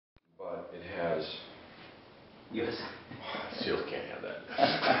it has. Yes. Seals can't have that.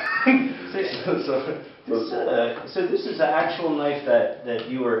 So this is an actual knife that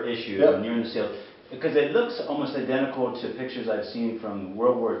you were issued Yep. when you're in the SEAL, because it looks almost identical to pictures I've seen from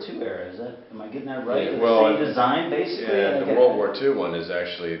World War II era. Am I getting that right? Yeah, The well, same design, basically. Yeah, Like the World War II one is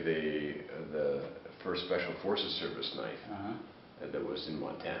actually the first Special Forces Service knife that was in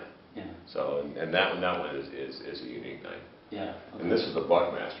Montana. Yeah. So and that one is a unique knife. Yeah. Okay. And this is the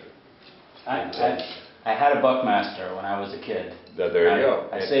Buckmaster. I had a Buckmaster when I was a kid. There you go.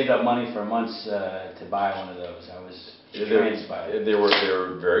 I saved up money for months to buy one of those. I was tranced by it. They were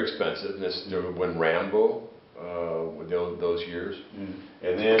very expensive. When Rambo, with those years,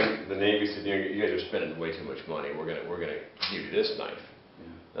 and then the Navy said, you guys are spending way too much money. We're gonna give you this knife.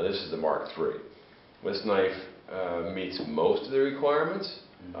 Now this is the Mark III. This knife meets most of the requirements,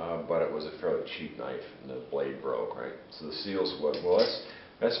 but it was a fairly cheap knife, and the blade broke. Right. So the SEALs went, well,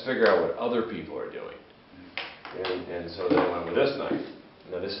 let's figure out what other people are doing. And so they went with this knife.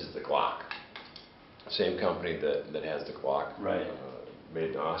 Now this is the Glock. Same company that has the Glock, right.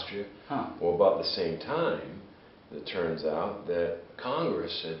 Made in Austria. Huh. Well, about the same time, it turns out that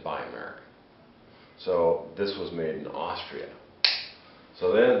Congress said buy American. So this was made in Austria.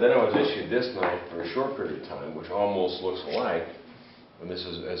 So then I was issued this knife for a short period of time, which almost looks alike. And this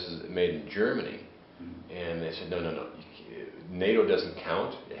is made in Germany. And they said, no. NATO doesn't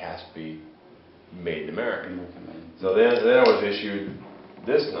count. It has to be made in America. So then I was issued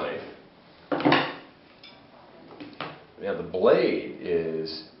this knife. Now the blade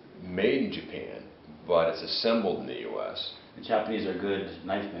is made in Japan, but it's assembled in the U.S. The Japanese are good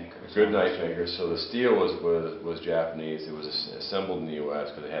knife makers. Good knife makers. So the steel was Japanese. It was assembled in the U.S.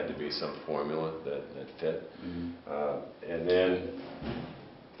 because it had to be some formula that fit. And then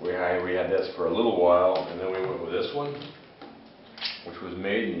we had this for a little while, and then we went with this one, which was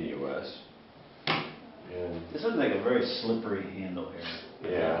made in the U.S. And this looks like a very slippery handle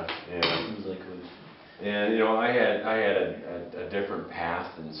here. Yeah. Seems like and I had a different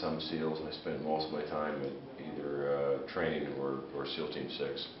path than some SEALs. I spent most of my time at either training or SEAL Team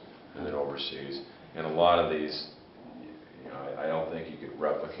 6, and then overseas. And a lot of these, I don't think you could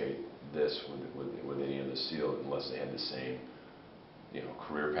replicate this with any of the SEALs unless they had the same,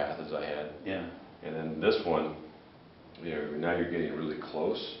 career path as I had. Yeah. And then this one, now you're getting really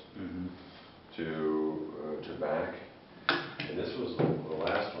close to back. And this was the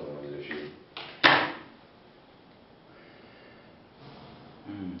last one that was issued.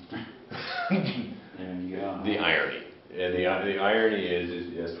 There you go. The irony. And the irony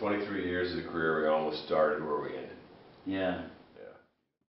is 23 years of the career, we almost started where we ended. Yeah.